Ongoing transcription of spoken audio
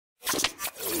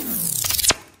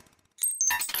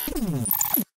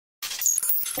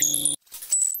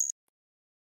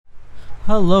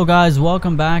Hello guys,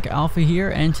 welcome back. Alpha here,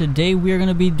 and today we are going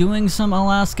to be doing some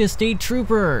Alaska State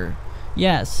Trooper.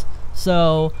 Yes,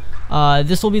 so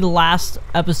this will be the last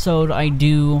episode I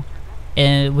do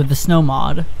with the snow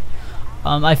mod.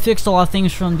 I fixed a lot of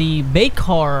things from the bait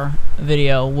car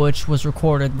video, which was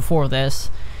recorded before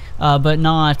this, but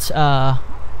not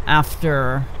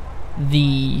after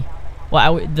the...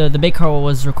 Well, the bait car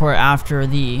was recorded after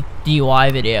the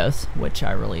DUI videos, which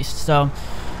I released. So,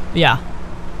 yeah.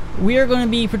 We are going to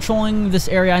be patrolling this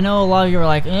area. I know a lot of you are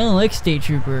like, "Oh, like State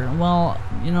Trooper." Well,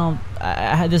 you know,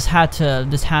 this had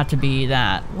to be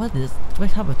that. What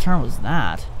type of turn was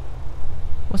that?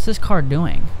 What's this car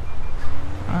doing?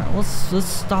 All right, let's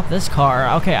stop this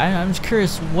car. Okay, I'm just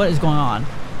curious what is going on.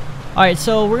 All right,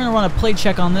 so we're gonna run a plate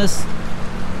check on this.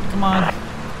 Come on,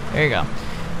 there you go.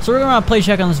 So we're gonna run a plate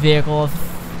check on this vehicle. If,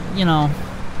 you know,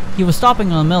 he was stopping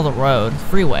in the middle of the road,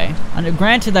 freeway. And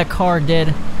granted, that car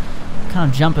did kind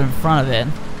of jump in front of it.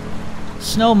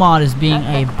 Snow mod is being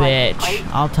a bitch,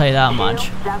 I'll tell you that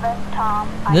much.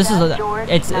 This is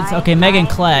it's okay. Megan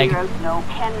Clegg,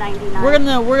 we're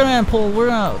gonna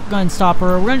go and stop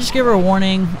her. We're gonna just give her a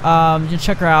warning. Just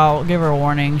check her out, give her a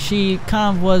warning. She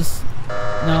kind of was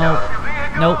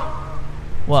nope.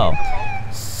 Whoa.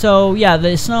 So yeah,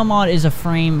 the snow mod is a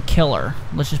frame killer,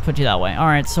 let's just put you that way.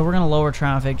 Alright, so we're gonna lower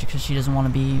traffic because she doesn't want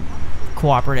to be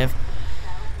cooperative.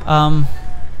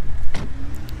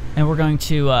 And we're going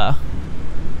to, what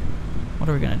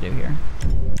are we going to do here?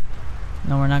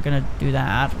 No, we're not going to do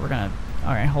that. We're going to,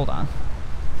 alright, hold on.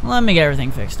 Let me get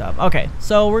everything fixed up. Okay,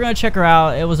 so we're going to check her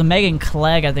out. It was a Megan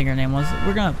Clegg, I think her name was.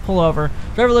 We're going to pull over.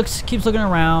 Driver keeps looking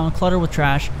around, cluttered with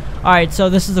trash. Alright, so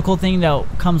this is the cool thing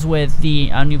that comes with the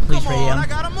new police radio. I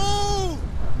gotta move!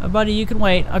 Buddy, you can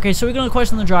wait. Okay, so we're going to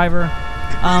question the driver.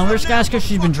 We're just going to ask her if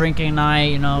she's been drinking tonight,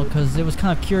 you know, because it was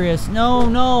kind of curious.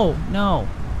 No.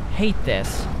 Hate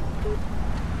this.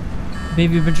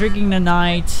 Baby, you've been drinking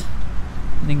tonight.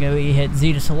 I think we hit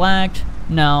Z to select.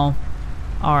 No.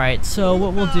 Alright, so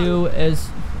what we'll do is...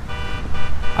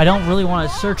 I don't really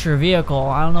want to search your vehicle.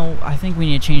 I don't know. I think we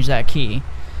need to change that key.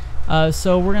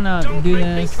 So we're gonna do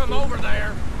this.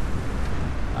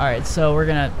 Alright, so we're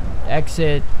gonna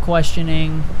exit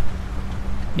questioning.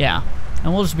 Yeah.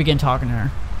 And we'll just begin talking to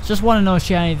her. Just want to know if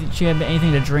she had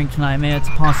anything to drink tonight. Maybe it's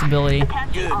a possibility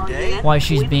why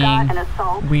she's being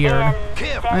weird.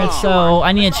 Alright, so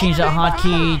I need to change that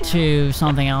hotkey to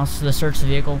something else to search the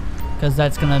vehicle, because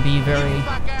that's going to be very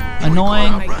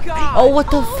annoying. Oh,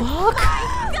 what the fuck?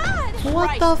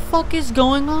 What the fuck is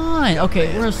going on?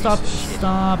 Okay, we're going to stop.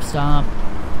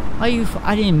 I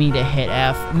didn't mean to hit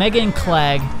F. Megan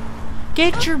Clegg,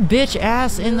 get your bitch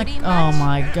ass in the... Oh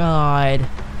my god.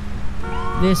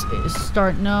 This is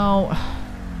no.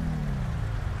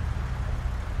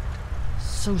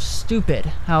 So stupid.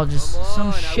 How just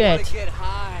some shit.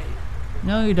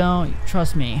 No, you don't.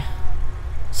 Trust me.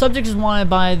 Subject is wanted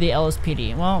by the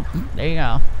LSPD. Well, there you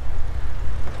go.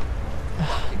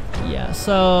 Yeah,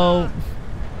 so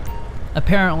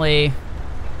apparently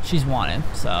she's wanted,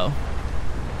 so.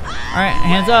 Alright,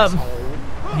 hands up.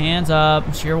 Hands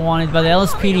up. You're wanted by the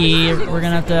LSPD.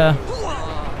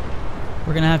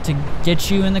 We're gonna have to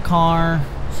get you in the car,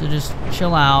 so just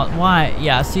chill out. Why?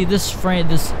 Yeah, see this frame,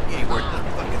 this...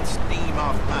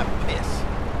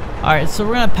 Alright, so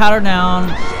we're gonna pat her down.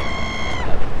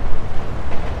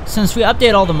 Since we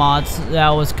update all the mods, that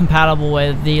was compatible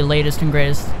with the latest and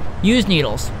greatest. Use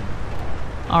needles.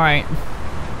 Alright.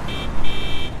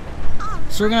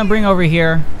 So we're gonna bring over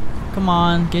here. Come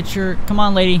on, come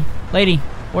on, lady. Lady,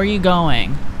 where are you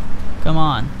going? Come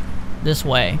on. This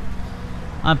way.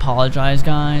 I apologize,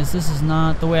 guys. This is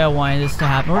not the way I wanted this to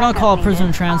happen. We're gonna call a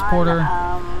prisoner transporter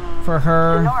for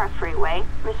her,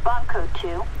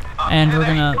 and we're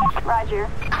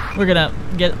gonna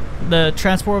get the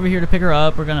transport over here to pick her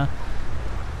up. We're gonna,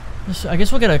 I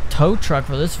guess we'll get a tow truck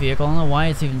for this vehicle. I don't know why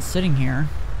it's even sitting here.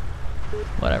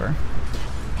 Whatever.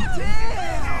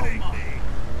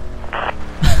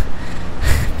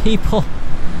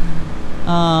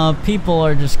 People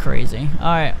are just crazy. All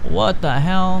right, what the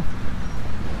hell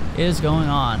is going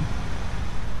on?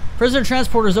 Prisoner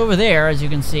transporter's over there, as you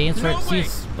can see. It's right. See,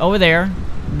 it's over there,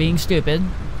 being stupid.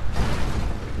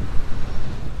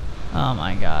 Oh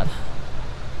my god.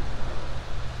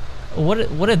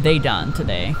 What had they done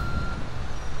today?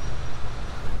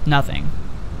 Nothing.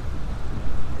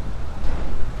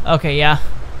 Okay, yeah.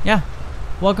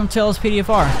 Welcome to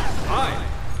LSPDFR. Hi.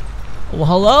 Well,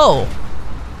 hello.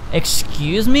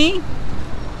 Excuse me?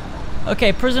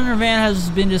 Okay, prisoner van has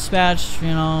been dispatched. You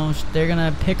know, they're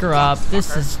gonna pick her up.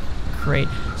 This is great.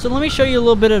 So let me show you a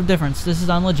little bit of difference. This is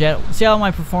unlegit. See how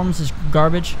my performance is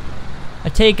garbage? I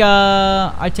take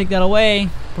that away.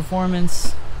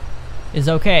 Performance is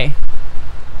okay.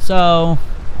 So,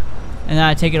 and then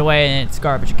I take it away and it's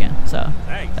garbage again. So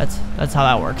that's how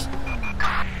that works.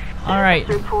 All right.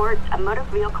 Report a motor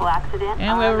vehicle accident.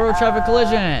 And we have a road traffic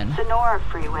collision. Sonora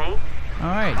Freeway. All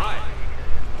right.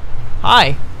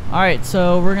 Hi. All right.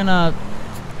 So we're gonna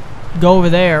go over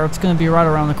there. It's gonna be right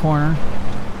around the corner.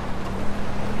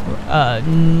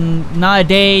 Not a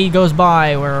day goes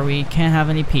by where we can't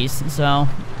have any peace. So,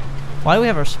 why do we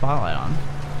have our spotlight on?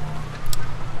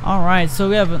 All right. So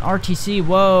we have an RTC.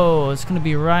 Whoa! It's gonna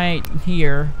be right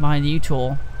here behind the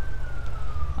U-tool.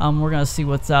 We're gonna see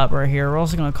what's up right here. We're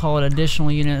also gonna call it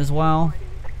additional unit as well.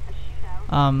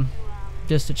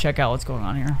 Just to check out what's going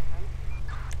on here.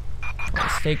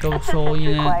 State control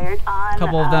unit, a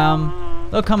couple of them.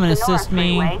 They'll come and assist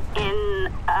me.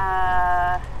 In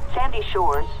Sandy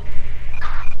Shores.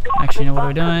 Actually, you know what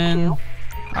we're doing? All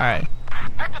right.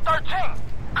 Hector 13,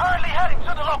 currently heading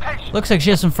to the location. Looks like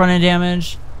she has some front end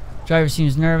damage. Driver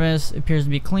seems nervous. Appears to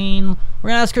be clean.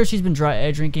 We're gonna ask her if she's been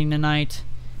drinking tonight.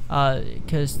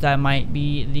 Because that might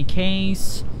be the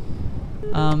case.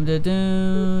 Okay.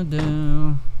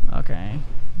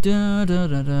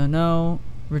 No.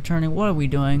 Returning. What are we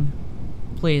doing?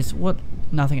 Please. What?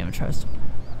 Nothing of interest.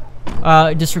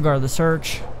 Disregard the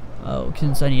search. Oh,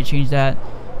 since I need to change that.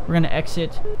 We're gonna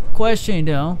exit. Question.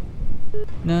 No.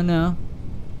 No.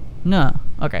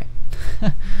 Okay.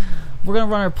 We're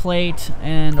gonna run our plate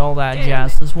and all that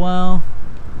jazz as well.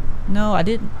 No, I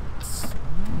didn't.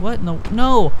 What?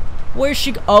 No. Where's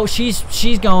she? Oh, she's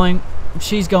going.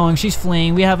 She's going. She's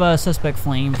fleeing. We have a suspect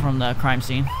fleeing from the crime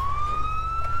scene.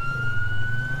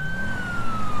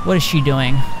 What is she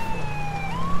doing?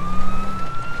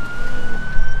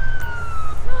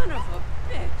 Son of a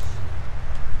bitch.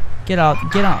 Get out.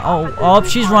 Get out. Oh,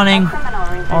 she's running.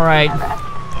 All right.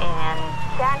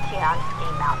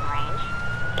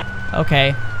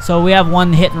 Okay. So we have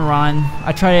one hit and run.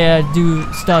 I try to do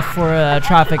stuff for a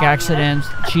traffic accident.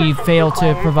 She failed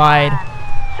to provide.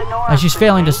 She's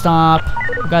failing to stop.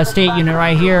 We got a state unit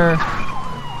right here.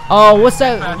 Oh, what's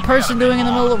that person doing in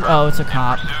the middle of? Oh, it's a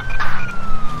cop.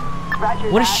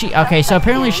 What is she? Okay, so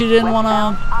apparently she didn't want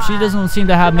to. She doesn't seem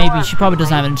to have. Maybe she probably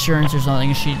doesn't have insurance or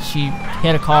something. She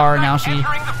hit a car. Now she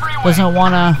doesn't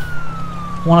want to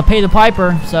pay the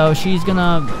piper. So she's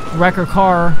gonna wreck her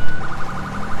car.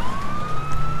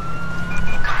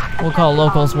 We'll call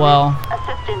local as well.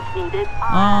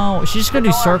 Oh, she's just gonna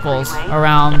do circles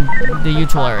around the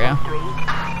U-tool area.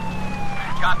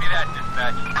 Copy that,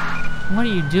 dispatch. What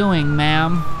are you doing,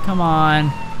 ma'am? Come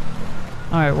on.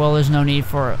 Alright, well, there's no need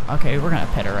for... Okay, we're gonna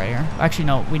pit her right here. Actually,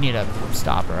 no, we need to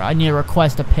stop her. I need to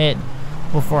request a pit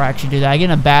before I actually do that. I get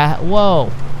in a bad...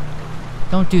 Whoa!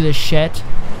 Don't do this shit.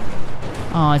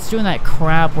 Oh, it's doing that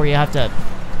crap where you have to...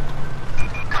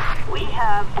 We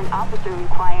have an officer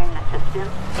requiring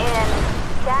assistance in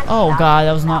San Oh, God,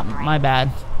 that was not my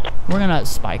bad. We're gonna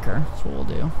spike her. That's what we'll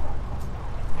do.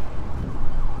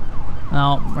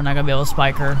 No, we're not gonna be able to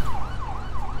spike her.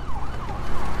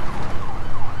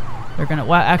 They're gonna...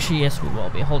 Well, actually, yes, we will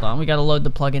be. Hold on. We gotta load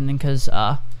the plugin in because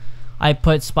I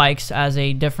put spikes as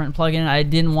a different plugin. I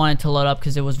didn't want it to load up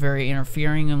because it was very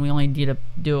interfering, and we only need to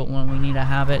do it when we need to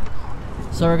have it.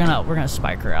 So we're gonna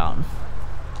spike her out.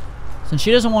 Since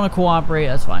she doesn't want to cooperate,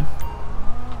 that's fine.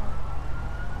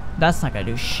 That's not gonna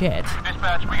do shit.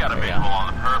 Dispatch, we got a visual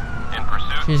on the perp in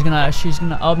pursuit. She's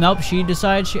gonna. Oh nope. She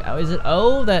decides. Is it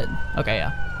O that? Okay,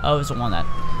 yeah. O is the one that.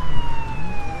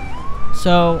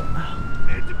 So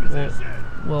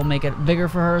we'll make it bigger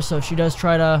for her. So if she does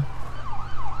try to.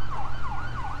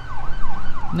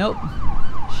 Nope.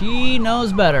 She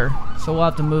knows better. So we'll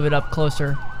have to move it up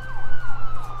closer.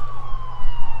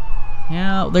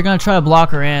 Yeah, they're gonna try to block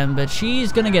her in, but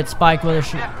she's gonna get spiked whether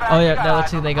she... Oh yeah, that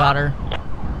looks like they got her.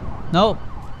 Nope.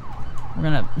 We're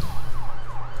gonna...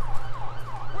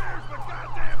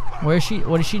 Where is she?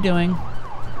 What is she doing?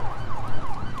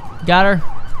 Got her?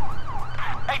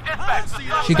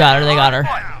 She got her, they got her.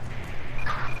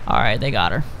 Alright, they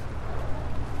got her.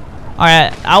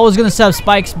 Alright, I was gonna set up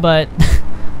spikes, but...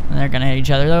 they're gonna hit each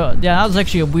other. Yeah, that was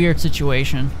actually a weird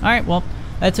situation. Alright, well...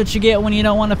 That's what you get when you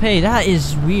don't want to pay. That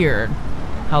is weird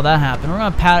how that happened. We're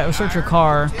gonna search her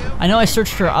car. I know I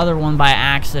searched her other one by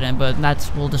accident, but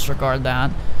we'll disregard that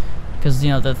because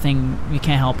you know the thing, we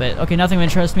can't help it. Okay, nothing of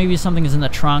interest. Maybe something is in the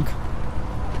trunk,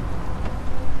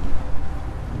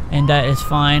 and that is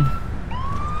fine.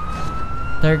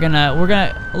 We're gonna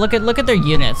look at their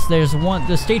units. There's one,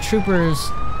 the state troopers.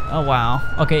 Oh wow.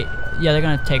 Okay, yeah, they're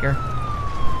gonna take her.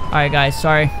 All right, guys.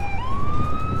 Sorry.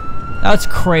 That's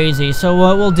crazy. So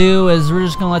what we'll do is we're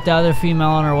just gonna let the other female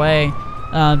on her way.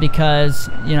 because,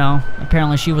 you know,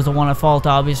 apparently she was the one at fault,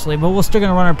 obviously. But we're still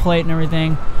gonna run her plate and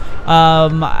everything.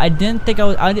 I didn't think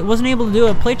I wasn't able to do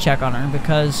a plate check on her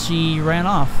because she ran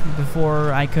off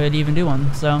before I could even do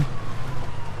one. So,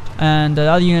 and the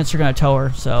other units are gonna tow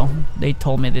her. So they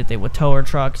told me that they would tow her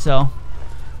truck. So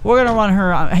we're gonna run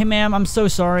her. Hey, ma'am, I'm so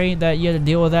sorry that you had to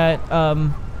deal with that.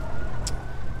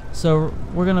 So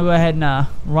we're gonna go ahead and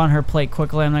run her plate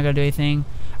quickly. I'm not gonna do anything.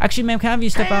 Actually, ma'am, can I have you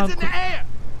step out?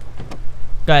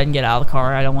 Go ahead and get out of the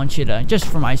car. I don't want you to, just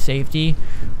for my safety.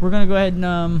 We're gonna go ahead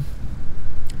and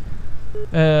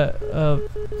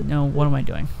no, what am I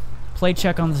doing? Plate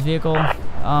check on this vehicle.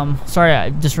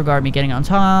 Sorry, disregard me getting on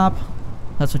top.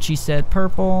 That's what she said.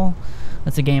 Purple.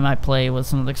 That's a game I play with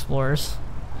some of the explorers.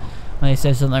 When they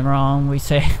say something wrong, we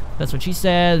say that's what she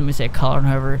said, and we say color, and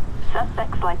whoever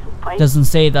doesn't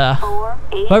say the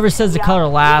whoever says the color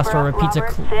last or repeats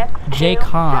a Jake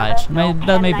Hodge.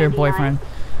 That may be your boyfriend.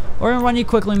 We're gonna run you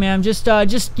quickly, ma'am. Just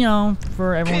you know,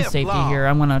 for everyone's safety here,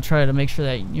 I'm gonna try to make sure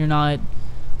that you're not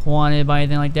wanted by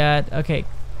anything like that. Okay,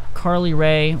 Carly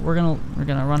Ray. We're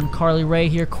gonna run Carly Ray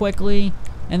here quickly,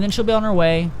 and then she'll be on her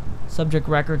way. Subject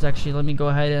records. Actually, let me go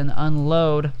ahead and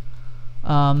unload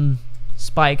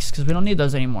spikes because we don't need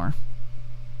those anymore.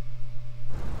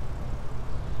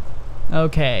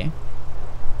 Okay.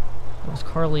 It was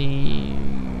Carly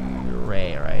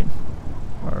Ray, right?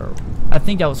 Or I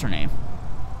think that was her name.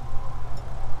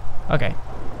 Okay.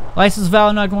 License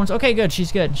valid, not going. Okay, good.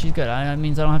 She's good. She's good. That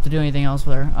means I don't have to do anything else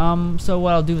with her. So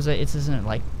what I'll do is it's isn't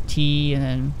like T, and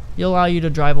then it'll allow you to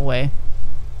drive away.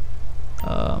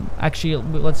 Actually,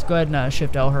 let's go ahead and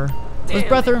shift L her. Let's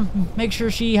breath her. Make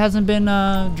sure she hasn't been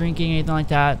drinking anything like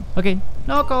that. Okay,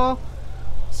 no call.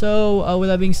 So with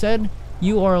that being said,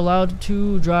 you are allowed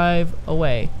to drive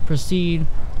away. Proceed.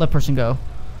 Let person go.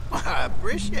 I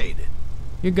appreciate it.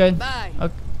 You're good. Bye.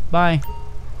 Okay, bye.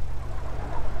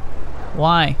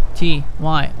 Y. T.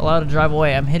 Y. Allowed to drive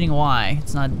away. I'm hitting Y.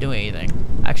 It's not doing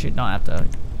anything. Actually, don't have to.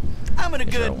 I'm in a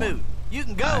good mood. You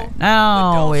can go. Right.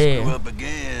 Now but don't screw up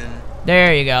again.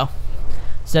 There you go.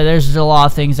 So there's a lot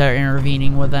of things that are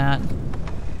intervening with that.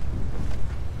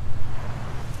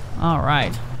 All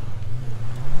right.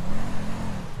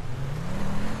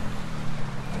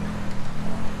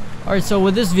 All right. So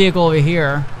with this vehicle over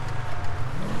here,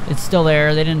 it's still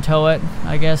there. They didn't tow it,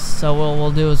 I guess. So what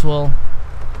we'll do is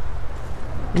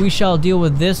we shall deal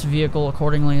with this vehicle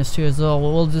accordingly as well.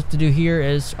 What we'll just to do here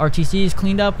is RTC is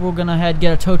cleaned up. We're gonna head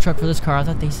get a tow truck for this car. I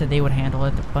thought they said they would handle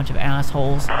it. A bunch of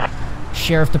assholes.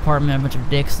 Sheriff department, a bunch of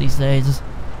dicks these days.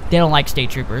 They don't like state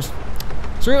troopers.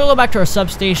 So we're gonna go back to our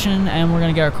substation and we're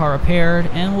gonna get our car repaired,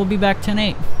 and we'll be back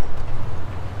 10-8.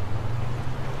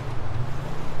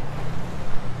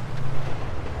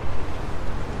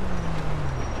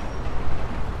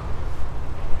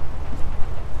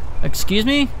 Excuse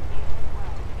me?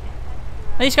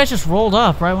 These guys just rolled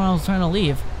up right when I was trying to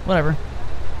leave. Whatever.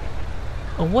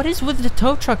 What is with the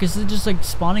tow truck? Is it just like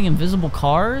spawning invisible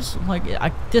cars? Like,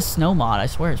 this snow mod, I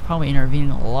swear, is probably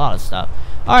intervening a lot of stuff.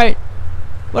 Alright.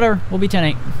 Whatever. We'll be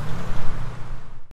 10-8.